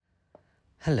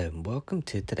Hello and welcome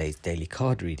to today's daily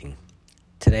card reading.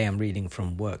 Today I'm reading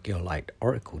from Work Your Light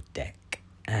Oracle deck,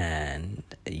 and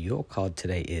your card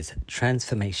today is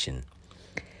Transformation.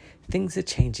 Things are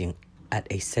changing at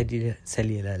a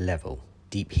cellular level,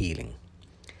 deep healing.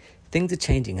 Things are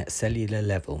changing at cellular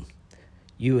level.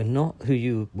 You are not who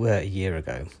you were a year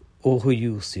ago, or who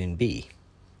you will soon be.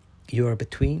 You are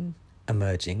between,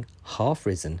 emerging, half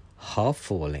risen, half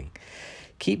falling.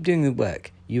 Keep doing the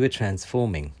work. You are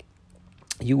transforming.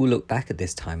 You will look back at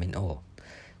this time in awe.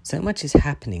 So much is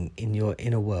happening in your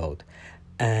inner world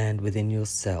and within your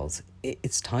cells.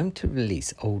 It's time to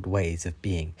release old ways of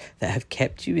being that have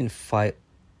kept you in fight,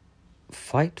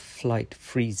 flight,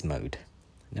 freeze mode.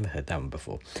 Never heard that one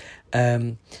before.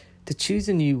 To choose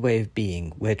a new way of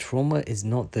being where trauma is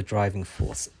not the driving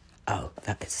force. Oh,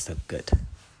 that is so good.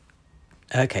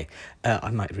 Okay,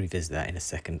 I might revisit that in a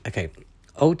second. Okay,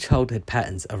 old childhood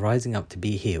patterns are rising up to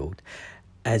be healed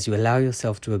as you allow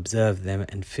yourself to observe them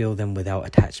and feel them without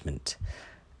attachment.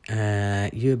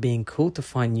 You're being called to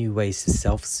find new ways to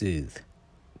self-soothe.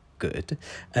 Good.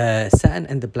 Saturn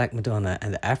and the Black Madonna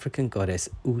and the African goddess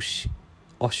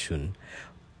Oshun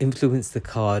influence the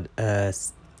card.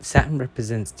 Saturn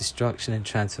represents destruction and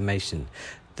transformation.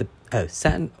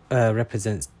 Saturn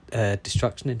represents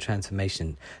destruction and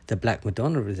transformation. The Black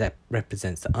Madonna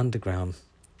represents the underground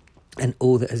and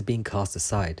all that has been cast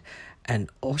aside. And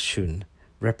Oshun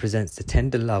represents the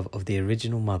tender love of the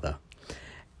original mother.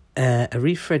 A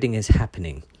rethreading is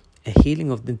happening, a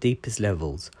healing of the deepest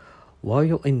levels. While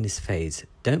you're in this phase,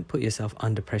 don't put yourself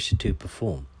under pressure to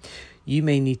perform. You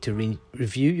may need to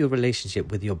review your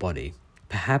relationship with your body,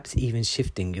 perhaps even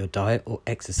shifting your diet or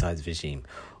exercise regime,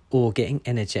 or getting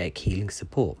energetic healing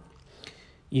support.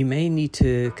 You may need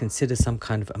to consider some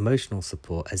kind of emotional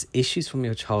support as issues from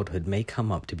your childhood may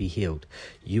come up to be healed.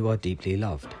 You are deeply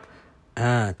loved.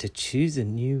 To choose a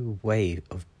new way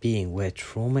of being where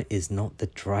trauma is not the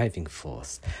driving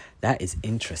force. That is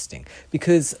interesting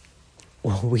because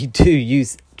we do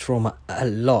use trauma a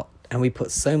lot and we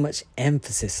put so much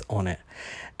emphasis on it.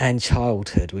 And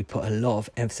childhood, we put a lot of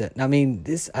emphasis. I mean,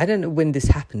 I don't know when this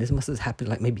happened. This must have happened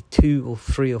like maybe 2 or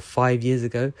 3 or 5 years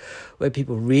ago, where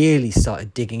people really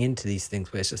started digging into these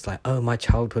things, where it's just like, oh, my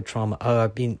childhood trauma.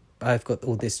 Oh, I've got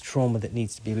all this trauma that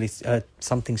needs to be released.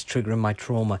 Something's triggering my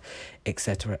trauma,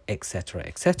 etc., etc.,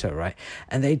 etc., right?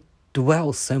 And they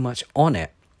dwell so much on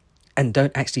it and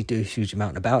don't actually do a huge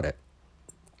amount about it.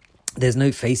 There's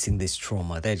no facing this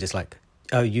trauma. They're just like,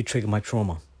 oh, you trigger my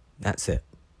trauma. That's it.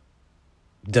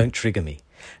 Don't trigger me.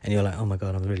 And you're like, oh my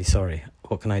God, I'm really sorry.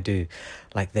 What can I do?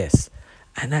 Like this.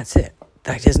 And that's it.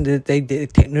 They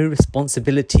take no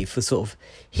responsibility for sort of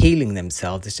healing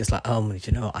themselves. It's just like,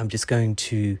 oh, I'm just going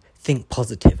to think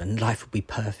positive and life will be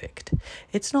perfect.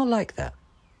 It's not like that.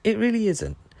 It really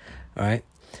isn't. All right.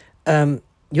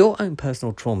 Your own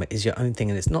personal trauma is your own thing,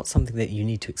 and it's not something that you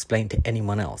need to explain to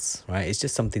anyone else. Right. It's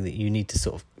just something that you need to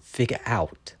sort of figure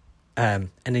out.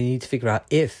 And then you need to figure out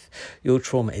if your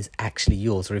trauma is actually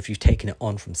yours or if you've taken it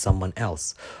on from someone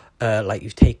else. Like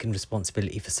you've taken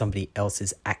responsibility for somebody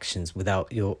else's actions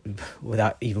without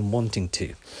even wanting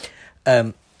to.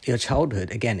 Your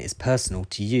childhood, again, is personal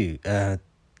to you.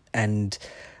 And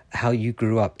how you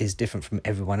grew up is different from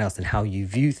everyone else. And how you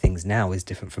view things now is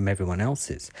different from everyone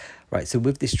else's. Right. So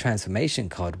with this transformation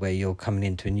card where you're coming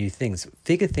into new things,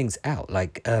 figure things out.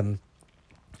 Like,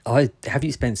 have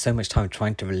you spent so much time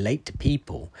trying to relate to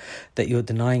people that you're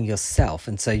denying yourself,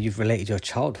 and so you've related your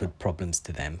childhood problems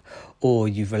to them, or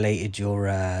you've related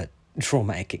your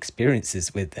traumatic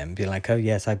experiences with them? Be like, oh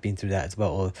yes, I've been through that as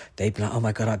well. Or they'd be like, oh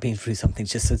my God, I've been through something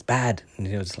just as bad, and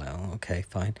you're just like, oh, okay,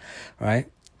 fine, right?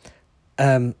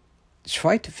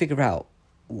 Try to figure out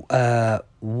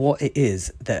what it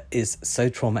is that is so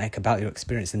traumatic about your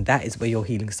experience, and that is where your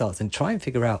healing starts. And try and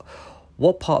figure out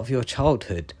what part of your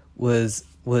childhood was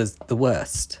the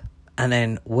worst, and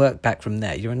then work back from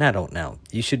there. You're an adult now.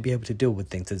 You should be able to deal with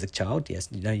things. As a child, yes,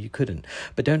 you couldn't.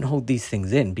 But don't hold these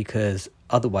things in, because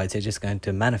otherwise they're just going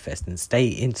to manifest and stay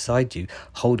inside you,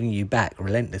 holding you back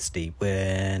relentlessly,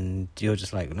 when you're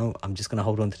just like, no, I'm just going to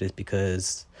hold on to this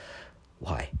because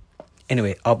why?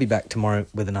 Anyway, I'll be back tomorrow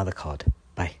with another card.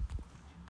 Bye.